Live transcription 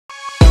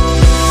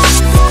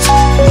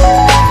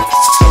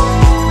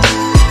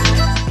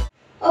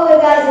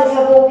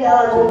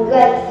all doing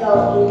great. So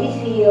in this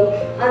video,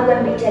 I'm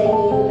going to be telling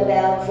you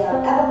about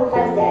some Apple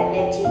facts that I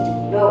bet you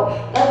didn't know.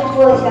 But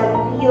before I start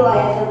the video, I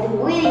have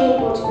something really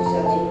important to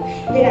tell you.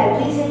 That I've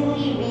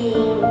recently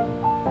been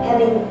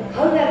having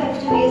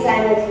 150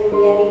 assignments and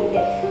we're having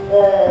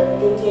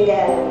thinking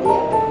that I'm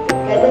really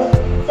happy.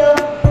 So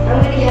I'm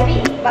really happy,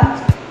 but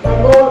my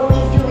goal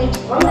is to reach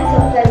 100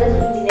 subscribers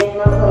in the next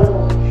month. So I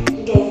hope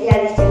you can share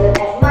this channel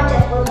as much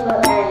as possible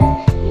and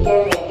you can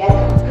make that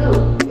come true.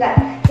 Right.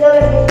 So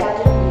let's get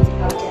started with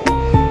our channel.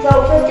 So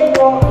first of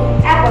all,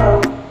 in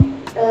Apple,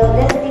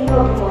 there's a thing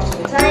called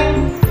promotional time,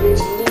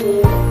 which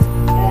means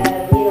when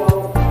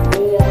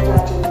you are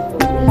starting a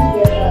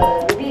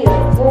review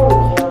for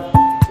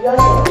your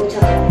show, which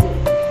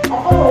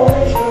Apple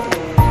always shows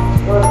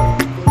the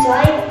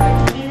time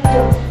you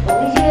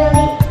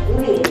originally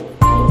revealed in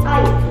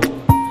iPhone.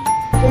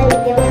 Then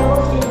they were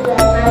supposed to do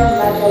that man,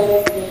 but I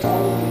guess they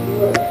told me to do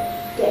it.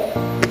 Okay.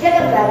 The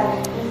second fact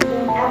is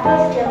in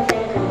Apple's terms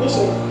and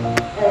conditions,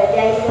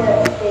 there is a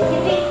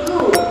specific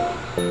rule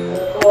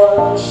called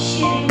you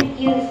shouldn't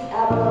use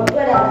Apple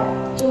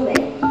products to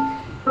make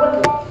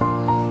weapons.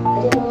 I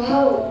don't know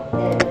how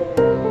to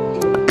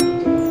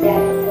do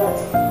that, but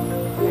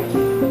nice.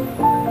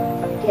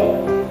 Okay,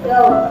 so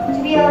to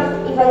be honest,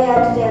 if I had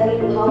to tell you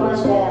how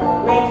much that Apple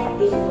makes,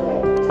 this is what I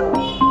do. So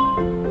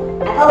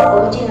Apple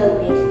originally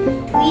makes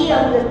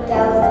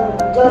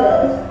 $300,000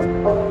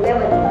 of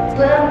revenue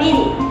per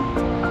minute.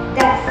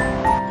 That's,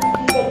 if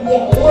you say,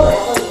 yeah, all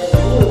Apple was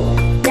new,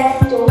 that's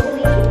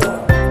totally enough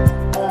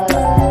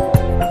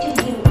to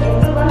give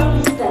everyone in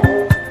this panel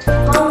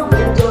 $100.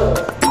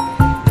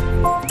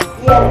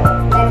 Yeah,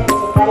 that's a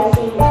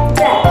surprising fact,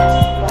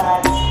 but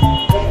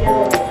that's not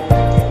what I'm going to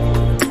tell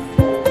you.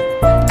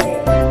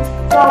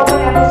 So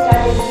when Apple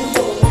started,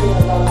 people were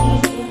talking about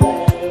these people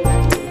and they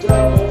were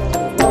job next to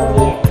no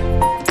yet.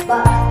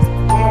 But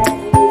have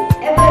you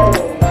ever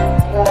known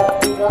that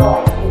the guy who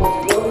was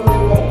working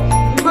today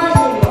must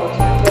have known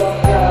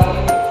because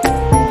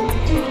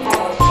he took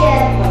our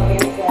share from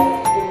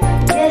themselves in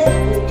just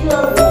the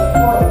 12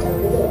 points of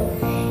the look.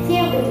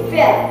 Seemed pretty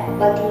fair,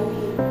 but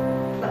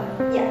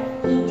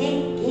he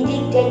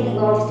did take the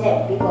wrong step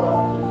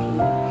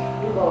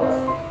because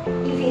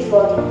if he's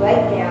voting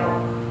right now,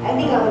 at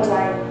the current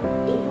time,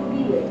 it would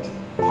be worth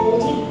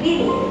 $30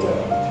 billion.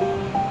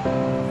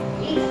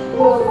 If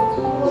most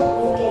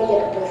can get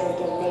a person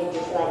can make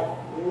this like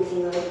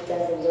losing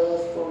 $100,000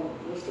 from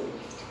Mr.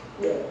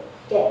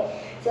 Okay,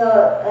 so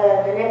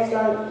the next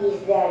one is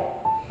that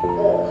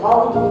how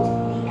did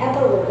the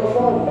Apple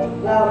perform?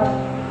 Well,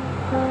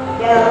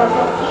 there are lots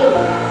of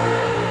theories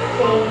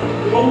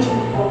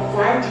ranging from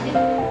scientific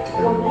to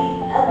complete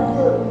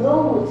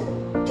absolute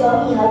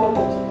Johnny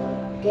hypothetical.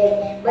 Okay,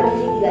 but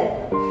this is like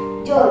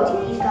George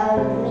is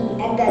currently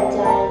at that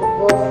time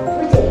was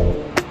frustrated,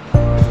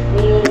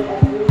 meaning a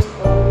fruit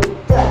only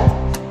done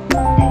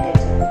at that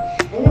time.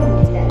 And then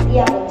that the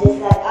Apple just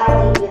like I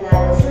did when I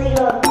was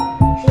little,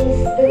 since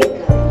the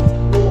recovery,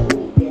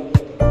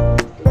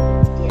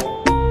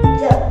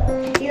 So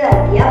he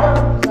like the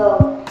Apple, so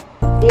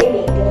they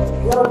make the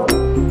logo.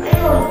 I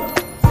know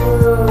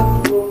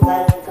look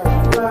like a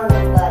one,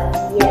 but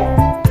yeah,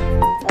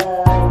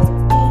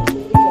 it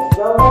is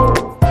the logo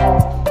of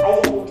I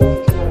think it is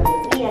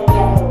 203 and the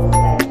Apple was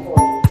like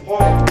 40.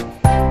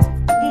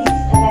 This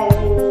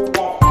apparently means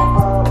that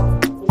Apple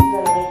is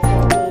going to make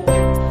something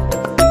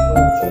that is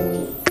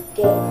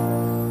okay,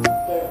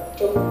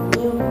 to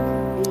new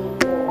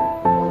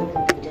for the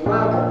computer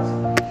markets.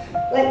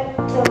 Well,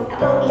 so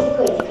Apple is a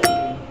crazy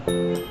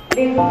company.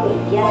 Very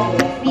crazy,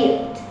 that's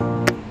weird.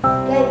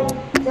 Okay,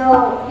 so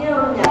in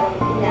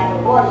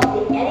Apple Watch, the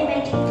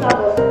animated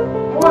flowers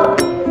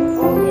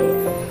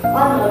wallpapers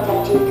on your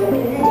touching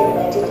computer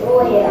generated.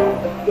 Oh yeah,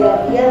 they are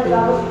real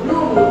flowers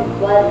blooming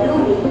while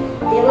blooming.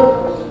 They will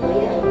go to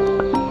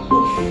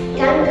it's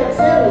time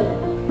consuming,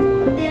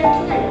 but they are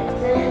too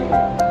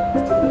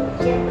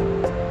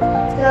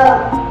So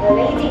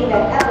when you think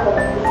about Apple,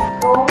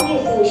 it's only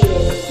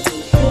associated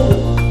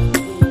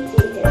with the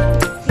system.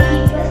 C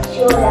first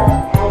showed up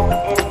as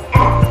an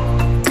app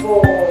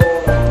for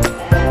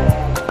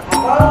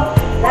Apple,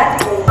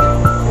 Blackberry,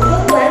 and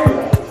also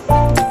Android.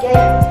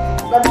 Okay,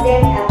 but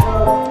then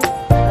Apple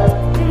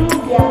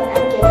removed the app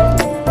and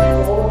kept it.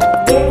 So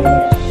then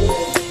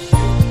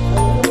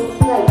a little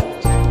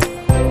private.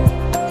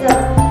 So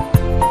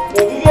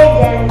the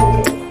design the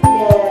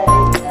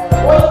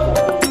voice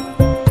of this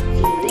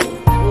series is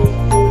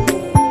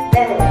using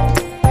Venomous,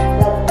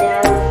 but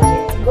now it's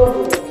just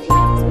Google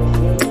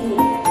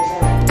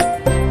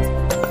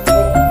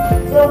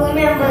So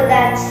remember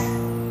that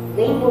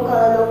rainbow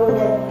color logo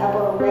that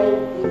Apple made,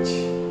 which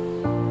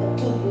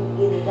keep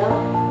really down?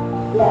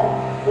 Yeah,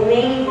 they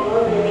made the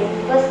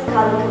first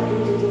color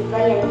computer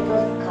display and the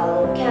first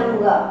color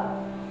camera.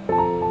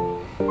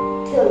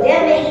 So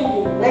they're making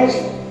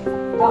inventions,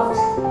 not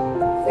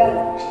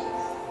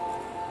revolutions.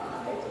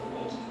 That's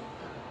amazing.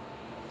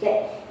 Okay,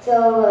 so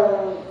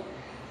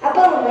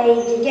Apple made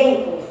the game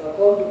console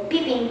called the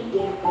Pippin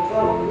game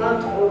console,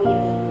 not a really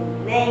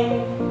good name,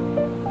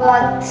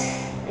 but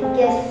I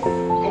guess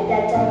at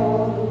that time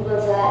all the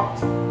Googles are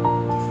just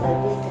like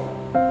this time,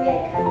 where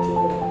I can't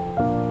even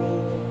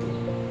name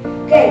it.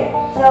 Okay,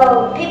 so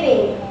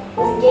Pippin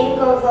was a game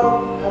console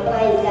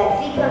playing that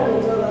 3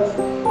 controllers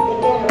that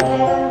can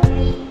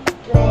apparently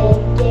play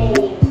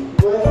games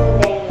worse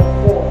than your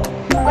phone.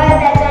 But at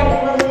that time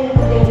it wasn't really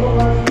good game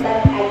consoles, but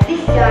at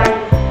this time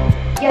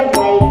you can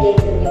play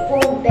games on your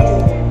phone better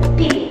than the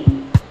Pippin.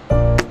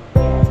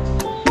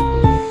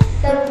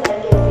 Sounds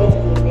like a fancy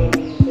name when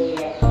you say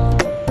that.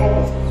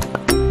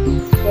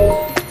 Okay,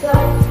 so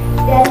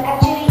there's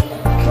actually a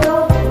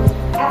clothing,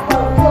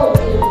 Apple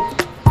clothing,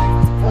 a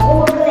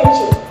whole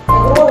collection, a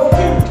whole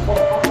suit of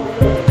Apple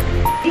clothing.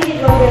 This is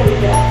not really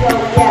good. So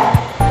totally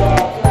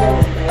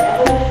right.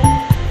 Apple,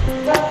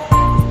 but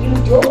you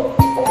don't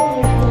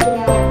only look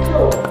at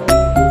clothes when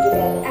you think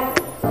about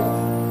Apple.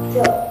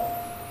 So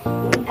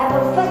in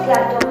Apple's first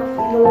laptop,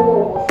 the logo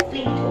was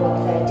flipped or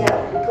upside down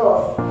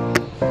because,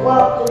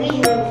 well, the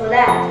reason for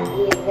that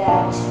is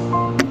that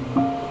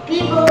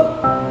people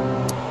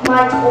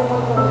might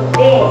overcome the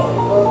base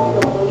because the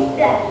logo is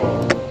that way.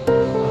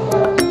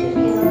 Well, to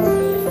be honest,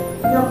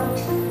 not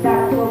that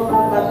problem,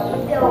 but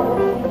if they're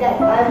opening that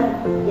one,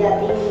 they are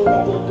thinking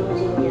that they don't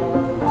really have a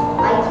good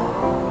item.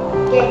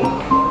 Okay,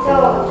 so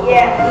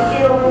yeah, if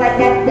they open like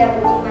that, they're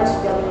pretty much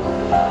done.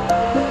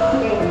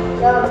 Okay,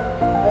 so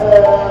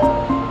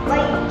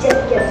might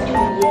just get too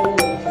young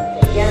and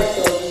something. Yeah,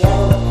 so the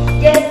Apple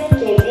just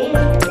came in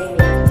and they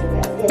made it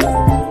like this.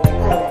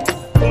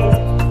 Okay.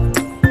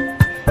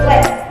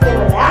 Well, the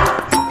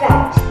last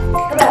fact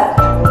about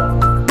Apple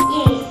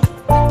is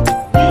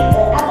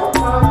Apple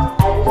can't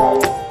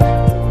advertise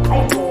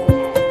iPhone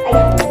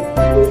as iPhone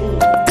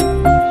disease.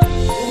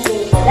 Reason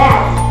for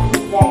that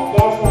is that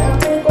there's a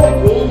company called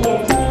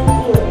Radiant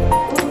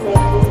who's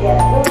making their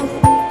own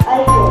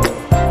iPhones.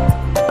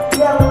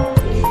 Well,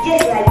 it's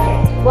just like that.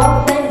 One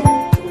vendor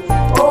is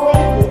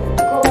always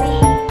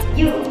copying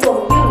you from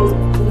you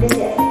in the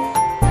test.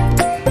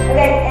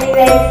 Okay,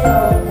 anyway, so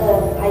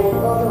I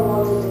also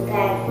wanted to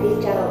thank this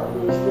channel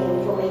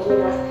for making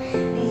us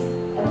these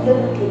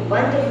absolutely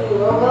wonderful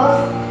logos,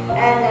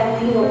 and I'm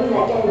really hoping I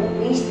can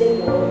reach them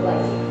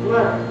worldwide.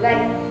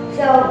 Right?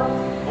 So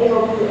I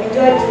hope you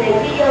enjoyed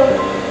today's video.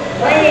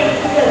 My name is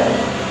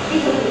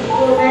Mr.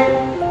 Cool Man.